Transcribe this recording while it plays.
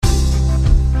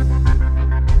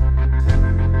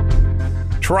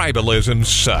Tribalism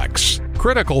sucks.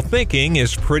 Critical thinking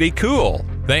is pretty cool.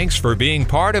 Thanks for being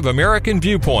part of American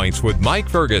Viewpoints with Mike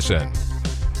Ferguson.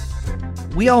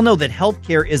 We all know that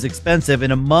healthcare is expensive,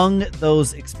 and among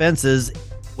those expenses,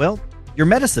 well, your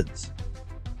medicines.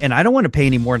 And I don't want to pay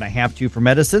any more than I have to for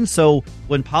medicine. So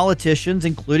when politicians,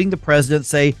 including the president,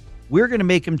 say, we're going to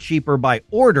make them cheaper by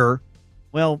order,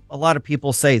 well, a lot of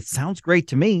people say, it sounds great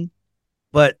to me.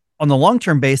 But on the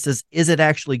long-term basis, is it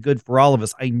actually good for all of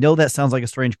us? I know that sounds like a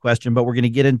strange question, but we're going to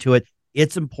get into it.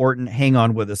 It's important. Hang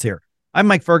on with us here. I'm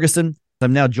Mike Ferguson.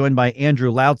 I'm now joined by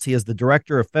Andrew Lautz. He is the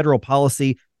Director of Federal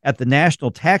Policy at the National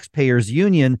Taxpayers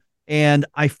Union. And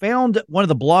I found one of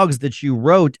the blogs that you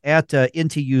wrote at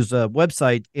NTU's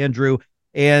website, Andrew,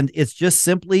 and it's just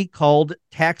simply called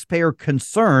Taxpayer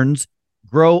Concerns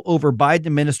Grow Over Biden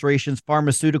Administration's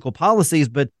Pharmaceutical Policies.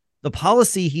 But the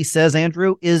policy, he says,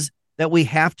 Andrew, is that we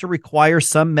have to require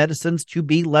some medicines to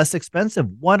be less expensive.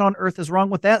 What on earth is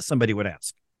wrong with that, somebody would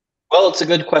ask? Well, it's a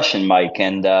good question, Mike,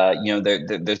 and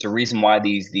there's a reason why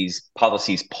these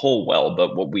policies pull well.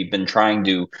 But what we've been trying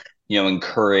to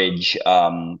encourage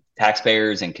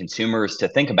taxpayers and consumers to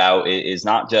think about is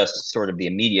not just sort of the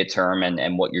immediate term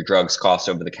and what your drugs cost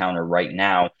over the counter right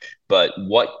now, but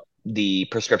what the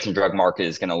prescription drug market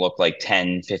is going to look like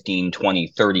 10, 15,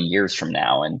 20, 30 years from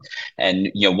now.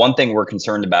 And one thing we're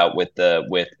concerned about with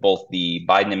both the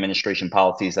Biden administration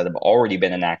policies that have already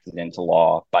been enacted into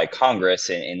law by Congress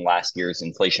in last year's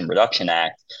Inflation Reduction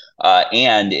Act,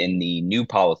 and in the new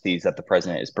policies that the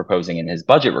president is proposing in his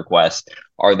budget request,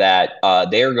 are that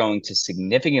they are going to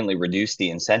significantly reduce the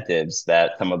incentives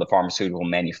that some of the pharmaceutical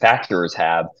manufacturers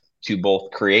have to both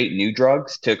create new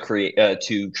drugs, to treat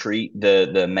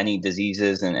the many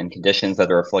diseases and conditions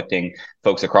that are afflicting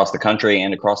folks across the country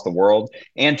and across the world,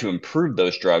 and to improve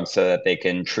those drugs so that they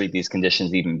can treat these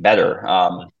conditions even better.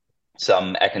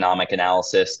 Some economic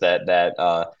analysis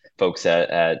that folks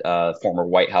at former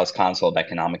White House Council of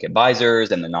Economic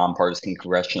Advisors and the Nonpartisan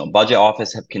Congressional Budget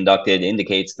Office have conducted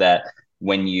indicates that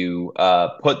when you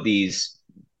put these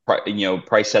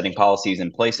price setting policies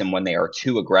in place, and when they are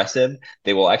too aggressive,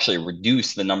 they will actually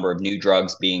reduce the number of new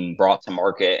drugs being brought to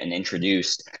market and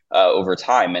introduced over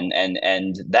time,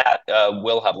 and that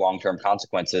will have long-term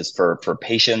consequences for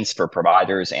patients, for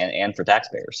providers, and for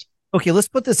taxpayers. Okay, let's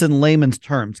put this in layman's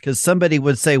terms, because somebody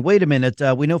would say, wait a minute,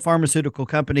 we know pharmaceutical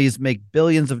companies make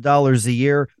billions of dollars a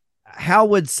year. How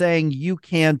would saying you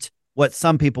can't, what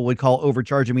some people would call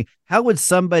overcharging me, how would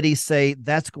somebody say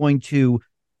that's going to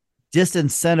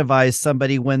disincentivize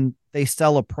somebody when they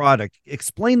sell a product?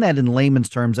 Explain that in layman's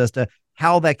terms as to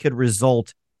how that could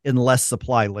result in less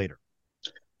supply later.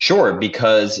 Sure,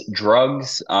 because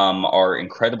drugs are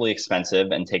incredibly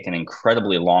expensive and take an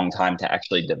incredibly long time to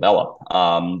actually develop.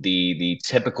 The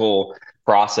typical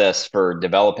process for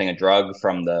developing a drug,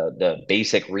 from the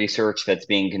basic research that's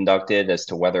being conducted as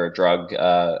to whether a drug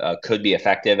could be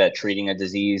effective at treating a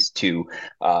disease, to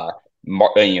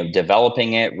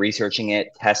developing it, researching it,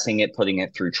 testing it, putting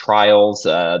it through trials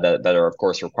that are, of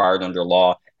course, required under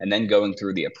law, and then going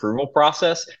through the approval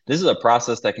process. This is a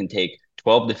process that can take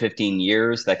 12 to 15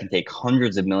 years, that can take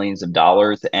hundreds of millions of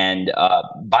dollars. And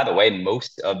by the way,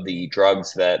 most of the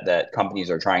drugs that companies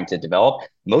are trying to develop,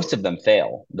 most of them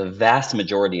fail. The vast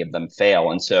majority of them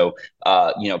fail. And so,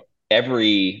 when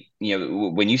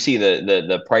you see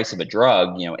the price of a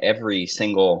drug, every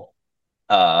single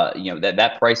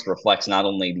that price reflects not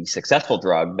only the successful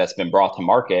drug that's been brought to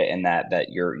market and that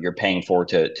you're paying for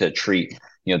to treat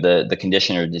the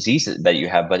condition or disease that you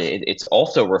have, but it's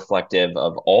also reflective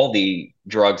of all the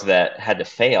drugs that had to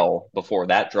fail before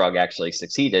that drug actually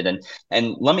succeeded.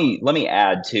 And let me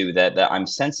add too that I'm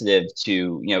sensitive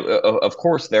to, of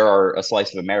course there are a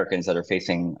slice of Americans that are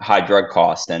facing high drug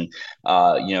costs, and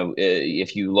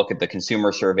if you look at the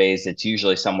consumer surveys, it's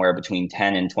usually somewhere between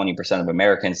 10 and 20% of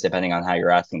Americans, depending on how you're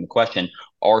asking the question,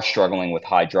 are struggling with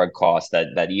high drug costs,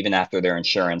 that even after their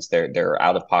insurance, their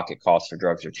out-of-pocket costs for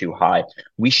drugs are too high.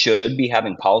 We should be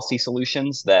having policy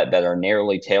solutions that are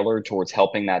narrowly tailored towards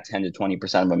helping that 10 to 20%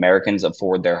 of Americans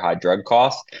afford their high drug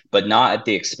costs, but not at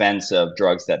the expense of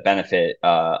drugs that benefit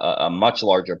a much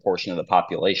larger portion of the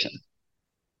population.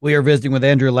 We are visiting with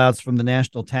Andrew Lautz from the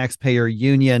National Taxpayer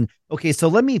Union. Okay, so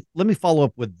let me follow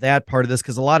up with that part of this,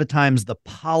 because a lot of times the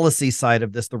policy side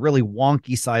of this, the really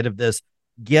wonky side of this,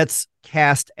 gets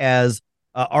cast as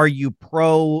are you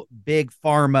pro big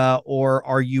pharma or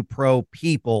are you pro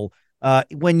people?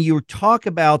 When you talk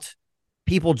about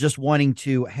people just wanting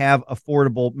to have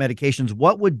affordable medications,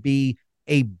 what would be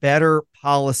a better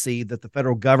policy that the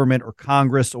federal government or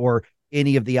Congress or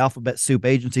any of the alphabet soup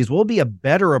agencies will be a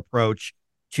better approach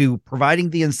to providing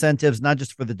the incentives, not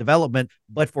just for the development,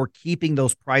 but for keeping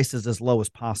those prices as low as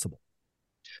possible?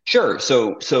 Sure.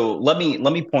 So let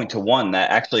me point to one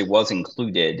that actually was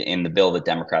included in the bill that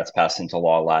Democrats passed into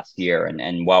law last year.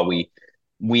 And while we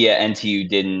at NTU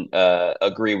didn't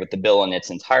agree with the bill in its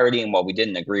entirety, and while we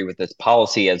didn't agree with this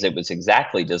policy as it was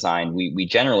exactly designed, we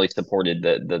generally supported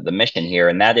the mission here,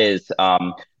 and that is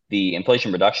the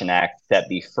Inflation Reduction Act set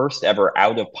the first ever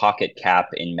out-of-pocket cap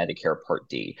in Medicare Part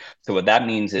D. So what that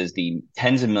means is the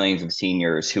tens of millions of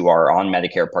seniors who are on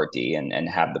Medicare Part D and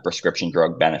have the prescription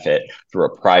drug benefit through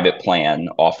a private plan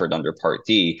offered under Part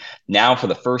D, now for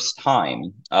the first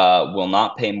time will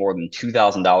not pay more than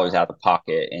 $2,000 out of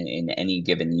pocket in any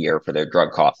given year for their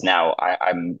drug costs. Now,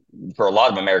 I'm for a lot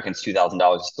of Americans,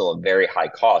 $2,000 is still a very high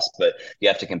cost, but you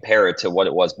have to compare it to what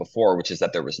it was before, which is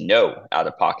that there was no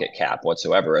out-of-pocket cap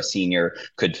whatsoever. A senior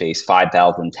could face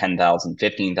 $5,000, $10,000,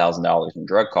 $15,000 in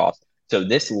drug costs. So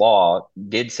this law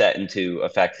did set into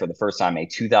effect for the first time a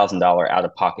 $2,000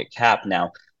 out-of-pocket cap.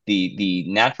 Now, the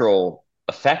natural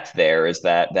effect there is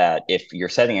that if you're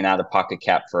setting an out-of-pocket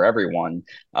cap for everyone,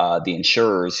 the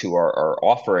insurers who are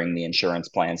offering the insurance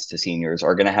plans to seniors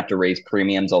are going to have to raise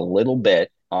premiums a little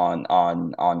bit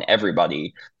on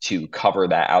everybody to cover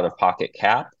that out-of-pocket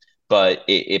cap. But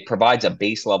it provides a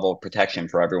base level of protection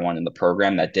for everyone in the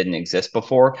program that didn't exist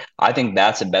before. I think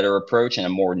that's a better approach and a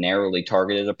more narrowly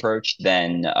targeted approach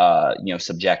than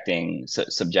subjecting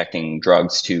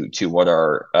drugs to what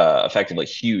are effectively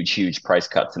huge price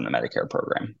cuts in the Medicare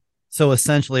program. So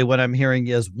essentially what I'm hearing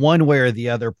is one way or the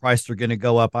other, prices are going to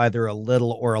go up either a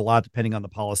little or a lot, depending on the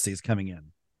policies coming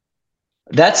in.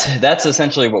 That's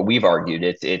essentially what we've argued.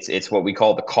 It's what we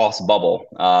call the cost bubble,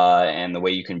 and the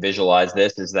way you can visualize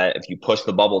this is that if you push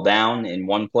the bubble down in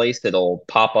one place, it'll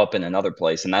pop up in another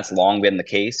place, and that's long been the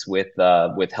case with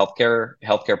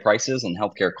healthcare prices and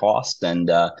healthcare costs. And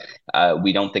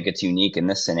we don't think it's unique in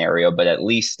this scenario, but at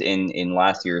least in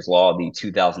last year's law, the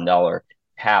 $2,000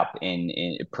 cap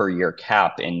in per year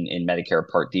cap in Medicare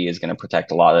Part D is going to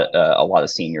protect a lot of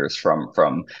seniors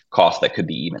from costs that could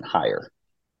be even higher.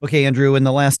 Okay, Andrew, in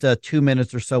the last 2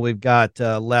 minutes or so we've got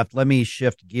left, let me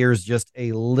shift gears just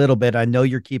a little bit. I know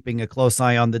you're keeping a close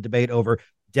eye on the debate over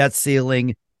debt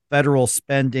ceiling, federal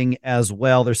spending as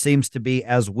well. There seems to be,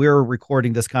 as we're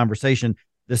recording this conversation,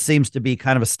 there seems to be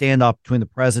kind of a standoff between the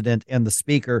president and the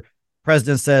speaker. The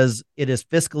president says it is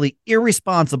fiscally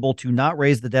irresponsible to not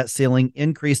raise the debt ceiling,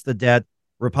 increase the debt.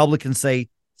 Republicans say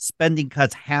spending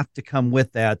cuts have to come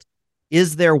with that.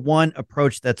 Is there one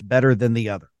approach that's better than the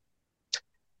other?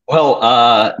 Well,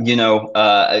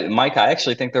 Mike, I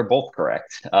actually think they're both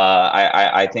correct.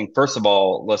 I think, first of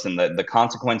all, listen, the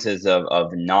consequences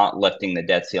of not lifting the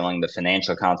debt ceiling, the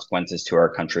financial consequences to our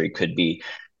country could be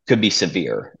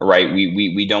severe, right?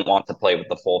 We don't want to play with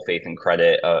the full faith and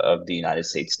credit of the United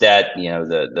States debt.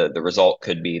 The result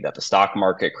could be that the stock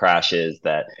market crashes,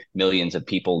 that millions of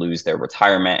people lose their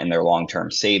retirement and their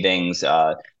long-term savings.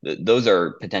 Those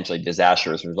are potentially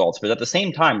disastrous results. But at the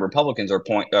same time, Republicans are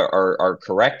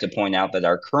correct to point out that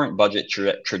our current budget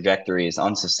trajectory is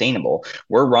unsustainable.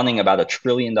 We're running about $1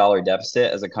 trillion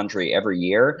deficit as a country every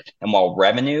year, and while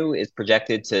revenue is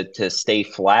projected to stay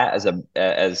flat as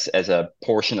a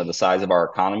portion of the size of our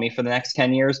economy for the next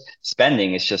 10 years,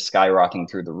 spending is just skyrocketing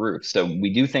through the roof. So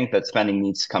we do think that spending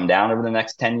needs to come down over the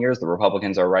next 10 years. The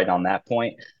Republicans are right on that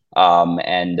point.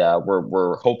 And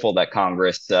we're hopeful that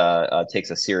Congress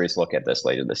takes a serious look at this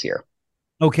later this year.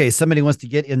 Okay, somebody wants to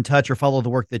get in touch or follow the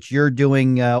work that you're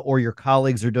doing or your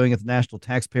colleagues are doing at the National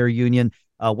Taxpayer Union.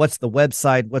 What's the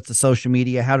website? What's the social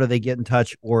media? How do they get in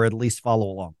touch or at least follow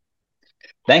along?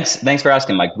 Thanks for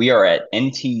asking, Mike. We are at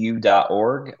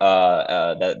ntu.org.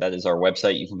 That is our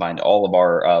website. You can find all of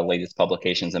our latest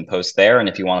publications and posts there. And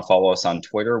if you want to follow us on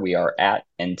Twitter, we are at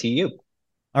NTU.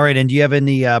 All right. And do you have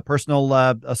any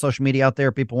personal social media out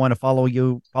there? People want to follow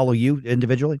you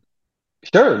individually?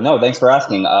 Sure. No, thanks for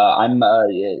asking.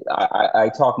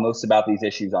 I talk most about these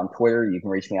issues on Twitter. You can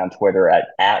reach me on Twitter at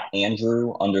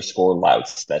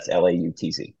Andrew_Lautz. That's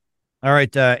Lautz. All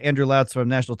right. Andrew Lautz from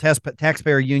National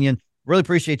Taxpayer Union. Really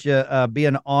appreciate you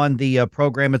being on the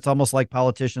program. It's almost like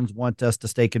politicians want us to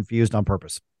stay confused on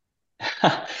purpose.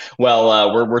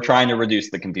 Well, we're trying to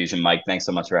reduce the confusion, Mike. Thanks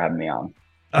so much for having me on.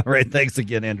 All right. Thanks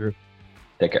again, Andrew.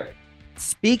 Take care.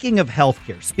 Speaking of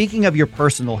healthcare, speaking of your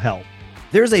personal health,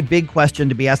 there's a big question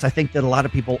to be asked, I think, that a lot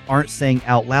of people aren't saying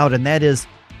out loud, and that is,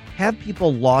 have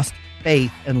people lost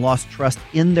faith and lost trust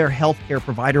in their healthcare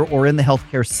provider or in the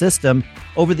healthcare system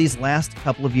over these last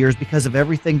couple of years because of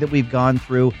everything that we've gone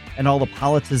through and all the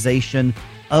politicization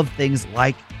of things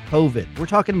like COVID? We're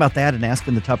talking about that and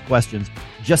asking the tough questions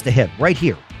just ahead, right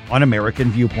here on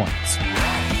American Viewpoints.